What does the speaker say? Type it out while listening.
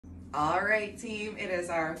All right, team, it is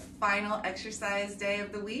our final exercise day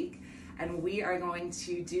of the week, and we are going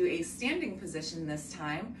to do a standing position this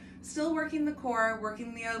time. Still working the core,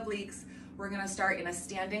 working the obliques. We're gonna start in a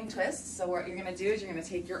standing twist. So what you're gonna do is you're gonna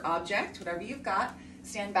take your object, whatever you've got,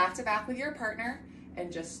 stand back to back with your partner, and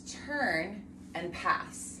just turn and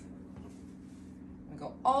pass. And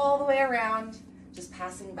go all the way around, just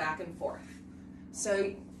passing back and forth.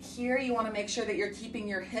 So here you wanna make sure that you're keeping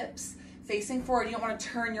your hips facing forward. You don't want to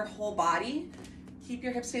turn your whole body. Keep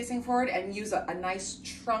your hips facing forward and use a nice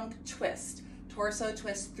trunk twist, torso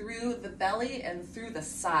twist through the belly and through the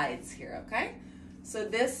sides here, okay? So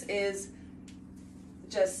this is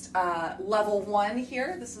just level 1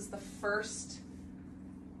 here. This is the first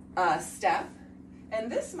step, and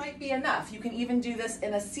this might be enough. You can even do this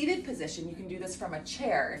in a seated position. You can do this from a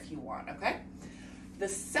chair if you want, okay? The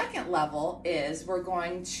second level is we're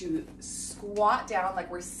going to squat down like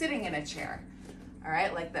we're sitting in a chair, all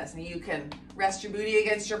right, like this. And you can rest your booty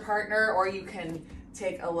against your partner, or you can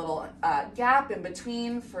take a little gap in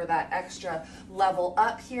between for that extra level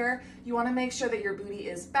up here. You wanna make sure that your booty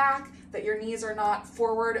is back, that your knees are not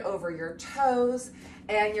forward over your toes,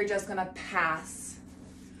 and you're just gonna pass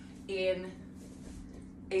in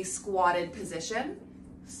a squatted position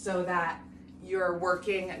so that you're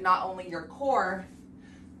working not only your core,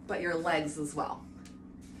 but your legs as well.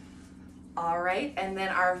 All right, and then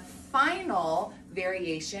our final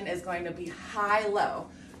variation is going to be high-low.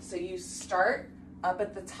 So you start up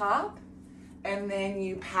at the top, and then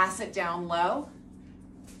you pass it down low,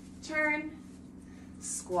 turn,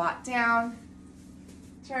 squat down,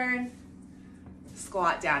 turn,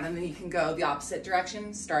 squat down, and then you can go the opposite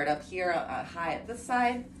direction. Start up here, high at this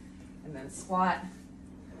side, and then squat,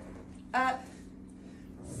 up,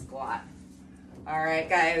 squat. All right,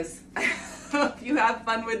 guys, I hope you have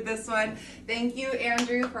fun with this one. Thank you,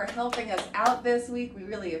 Andrew, for helping us out this week. We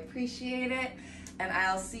really appreciate it. And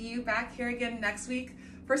I'll see you back here again next week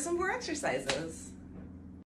for some more exercises.